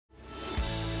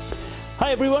Hi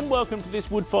everyone, welcome to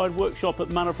this wood-fired workshop at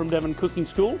Manna from Devon cooking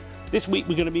school. This week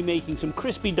we're going to be making some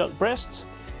crispy duck breasts,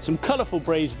 some colourful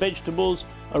braised vegetables,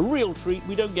 a real treat.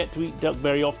 We don't get to eat duck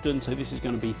very often, so this is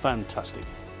going to be fantastic.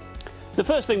 The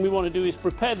first thing we want to do is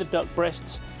prepare the duck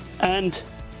breasts, and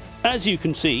as you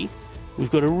can see, we've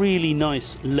got a really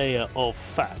nice layer of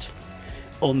fat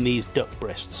on these duck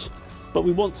breasts. But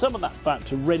we want some of that fat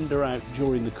to render out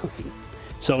during the cooking.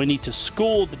 So I need to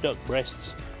score the duck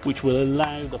breasts, which will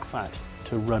allow the fat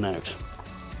to run out.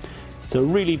 It's a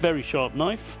really very sharp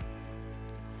knife.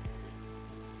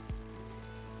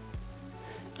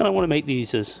 And I want to make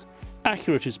these as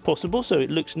accurate as possible so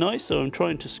it looks nice, so I'm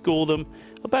trying to score them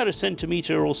about 1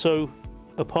 centimetre or so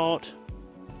apart.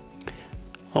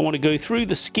 I want to go through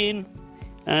the skin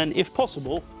and, if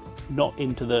possible, not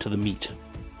into the meat.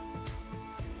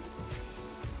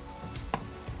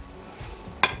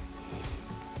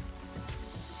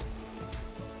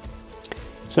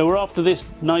 So we're after this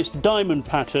nice diamond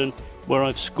pattern where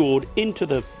I've scored into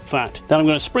the fat. Then I'm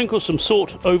going to sprinkle some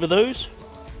salt over those.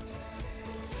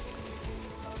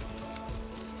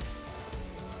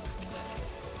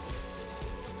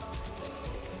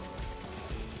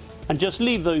 And just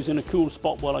leave those in a cool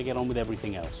spot while I get on with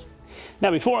everything else.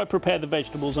 Now, before I prepare the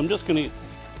vegetables, I'm just going to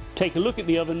take a look at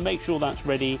the oven, make sure that's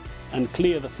ready, and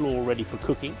clear the floor ready for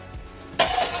cooking.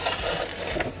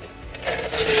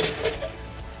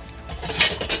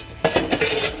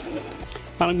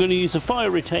 And I'm going to use a fire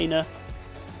retainer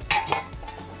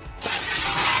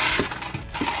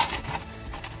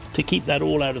to keep that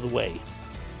all out of the way.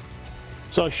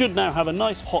 So I should now have a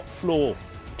nice hot floor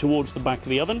towards the back of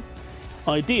the oven,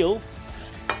 ideal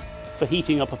for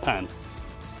heating up a pan.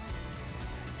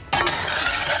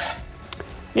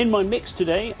 In my mix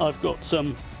today, I've got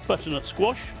some butternut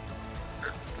squash,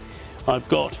 I've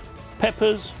got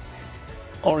peppers,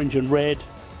 orange and red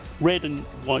and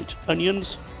white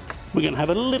onions. We're going to have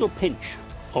a little pinch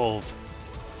of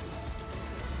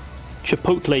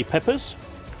chipotle peppers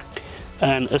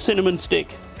and a cinnamon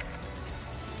stick,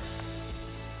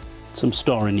 some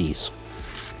star anise,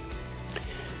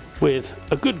 with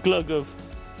a good glug of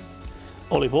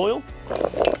olive oil,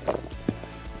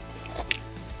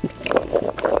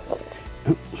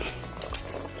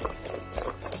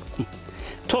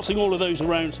 tossing all of those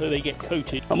around so they get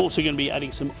coated. I'm also going to be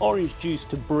adding some orange juice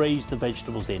to braise the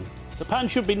vegetables in. The pan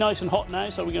should be nice and hot now,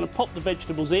 so we're going to pop the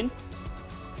vegetables in.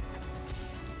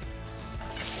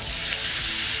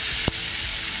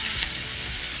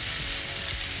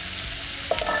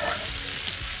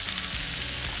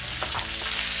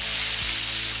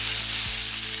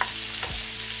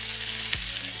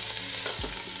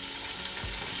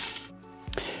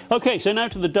 Okay, so now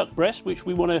to the duck breast, which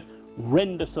we want to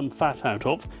render some fat out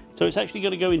of. So it's actually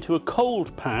going to go into a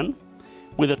cold pan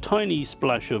with a tiny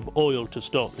splash of oil to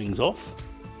start things off.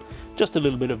 Just a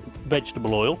little bit of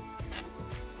vegetable oil.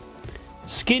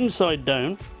 Skin side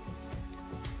down.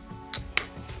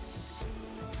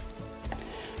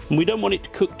 And we don't want it to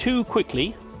cook too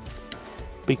quickly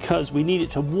because we need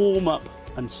it to warm up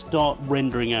and start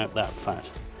rendering out that fat.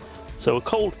 So a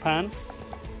cold pan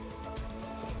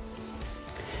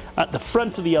at the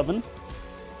front of the oven.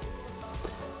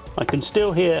 I can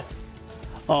still hear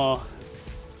our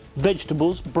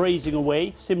vegetables braising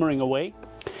away, simmering away.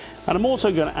 And I'm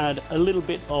also going to add a little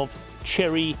bit of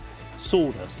cherry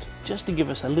sawdust, just to give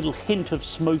us a little hint of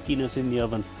smokiness in the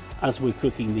oven as we're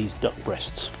cooking these duck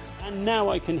breasts. And now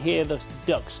I can hear the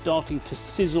duck starting to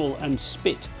sizzle and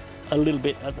spit a little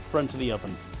bit at the front of the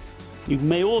oven. You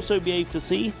may also be able to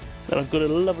see that I've got a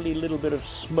lovely little bit of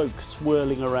smoke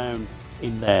swirling around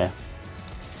in there.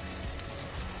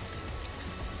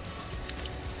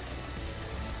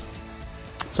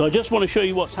 So I just want to show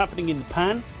you what's happening in the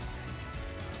pan.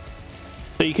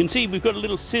 So you can see we've got a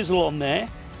little sizzle on there.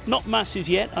 Not massive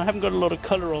yet, I haven't got a lot of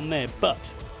colour on there, but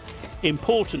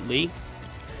importantly,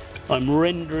 I'm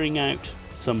rendering out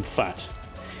some fat.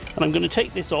 And I'm going to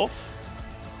take this off.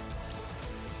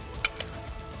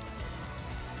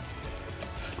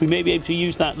 We may be able to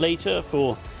use that later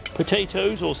for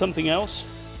potatoes or something else,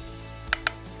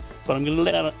 but I'm going to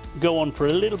let that go on for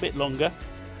a little bit longer,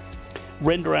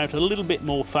 render out a little bit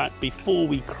more fat before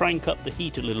we crank up the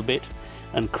heat a little bit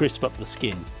and crisp up the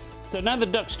skin. So now the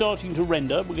duck's starting to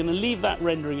render, we're going to leave that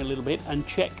rendering a little bit and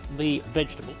check the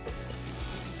vegetable.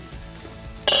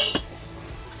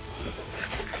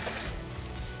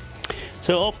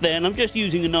 So off there, and I'm just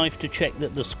using a knife to check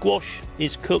that the squash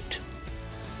is cooked.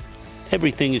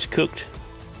 Everything is cooked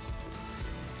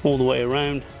all the way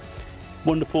around.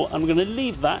 Wonderful. I'm going to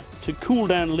leave that to cool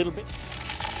down a little bit.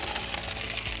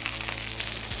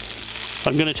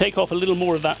 I'm going to take off a little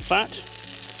more of that fat.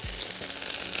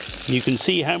 You can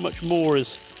see how much more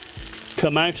has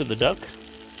come out of the duck.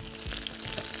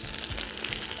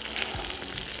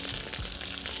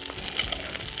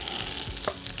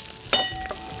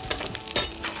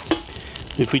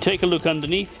 If we take a look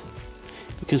underneath,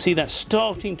 you can see that's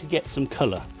starting to get some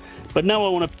colour. But now I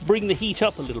want to bring the heat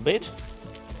up a little bit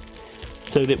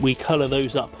so that we colour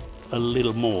those up a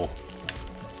little more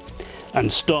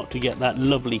and start to get that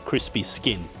lovely crispy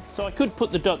skin. So I could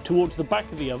put the duck towards the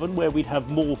back of the oven where we'd have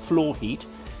more floor heat,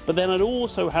 but then I'd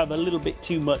also have a little bit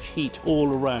too much heat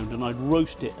all around and I'd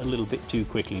roast it a little bit too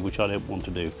quickly, which I don't want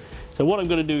to do. So what I'm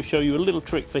going to do is show you a little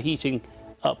trick for heating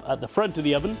up at the front of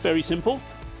the oven. Very simple.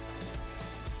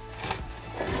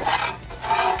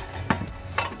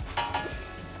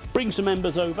 Bring some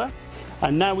embers over,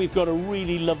 and now we've got a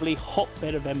really lovely hot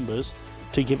bed of embers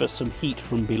to give us some heat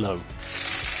from below.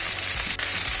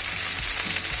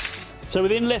 So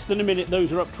within less than a minute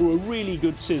those are up to a really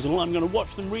good sizzle. I'm going to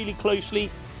watch them really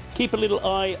closely, keep a little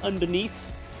eye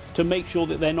underneath to make sure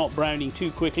that they're not browning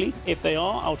too quickly. If they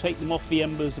are, I'll take them off the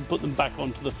embers and put them back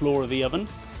onto the floor of the oven.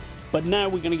 But now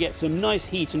we're going to get some nice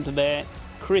heat into there,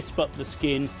 crisp up the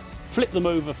skin, flip them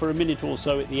over for a minute or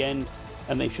so at the end,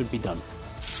 and they should be done.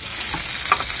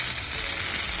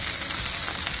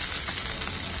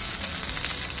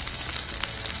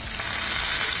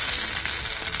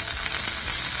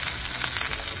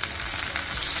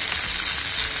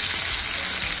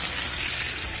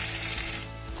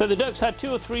 So the duck's had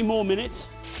 2 or 3 more minutes.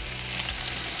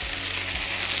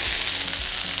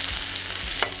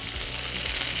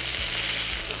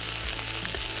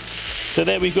 So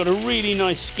there we've got a really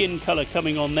nice skin colour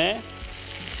coming on there.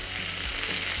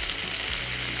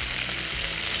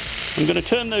 I'm going to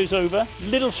turn those over.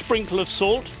 Little sprinkle of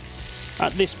salt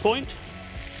at this point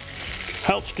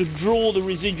helps to draw the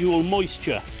residual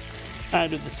moisture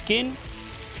out of the skin.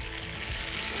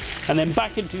 And then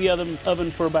back into the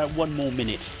oven for about 1 more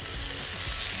minute.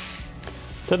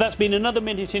 So that's been another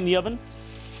minute in the oven.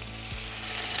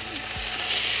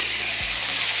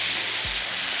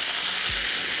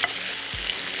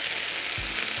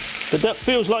 The duck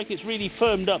feels like it's really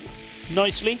firmed up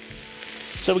nicely.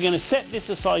 So we're going to set this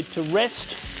aside to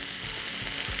rest.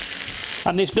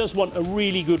 And this does want a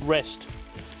really good rest,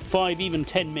 5, even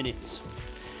 10 minutes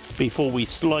before we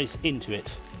slice into it,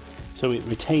 so it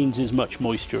retains as much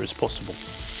moisture as possible.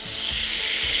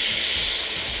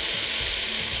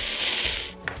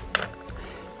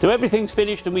 So everything's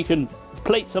finished and we can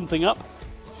plate something up.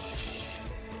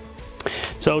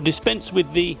 So I'll dispense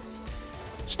with the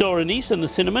star anise and the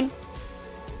cinnamon.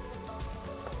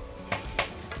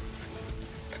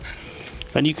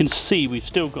 And you can see we've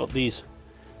still got these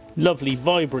lovely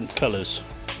vibrant colours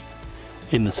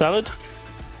in the salad.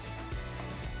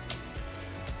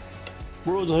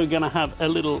 We're also going to have a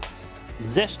little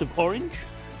zest of orange,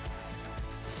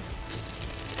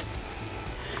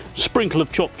 sprinkle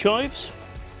of chopped chives.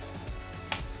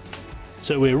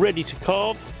 So we're ready to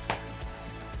carve.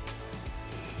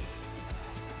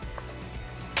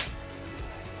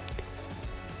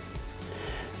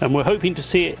 And we're hoping to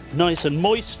see it nice and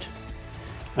moist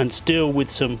and still with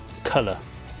some colour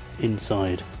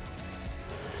inside.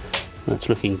 That's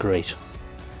looking great.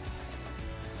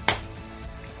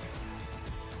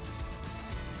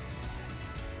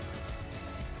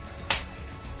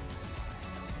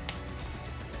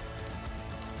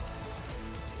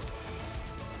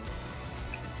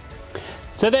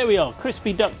 So there we are,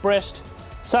 crispy duck breast,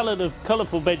 salad of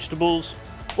colourful vegetables,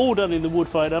 all done in the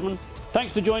wood-fired oven.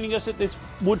 Thanks for joining us at this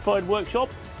wood-fired workshop.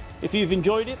 If you've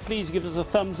enjoyed it, please give us a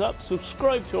thumbs up,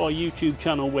 subscribe to our YouTube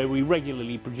channel where we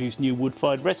regularly produce new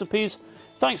wood-fired recipes.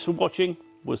 Thanks for watching,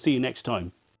 we'll see you next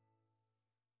time.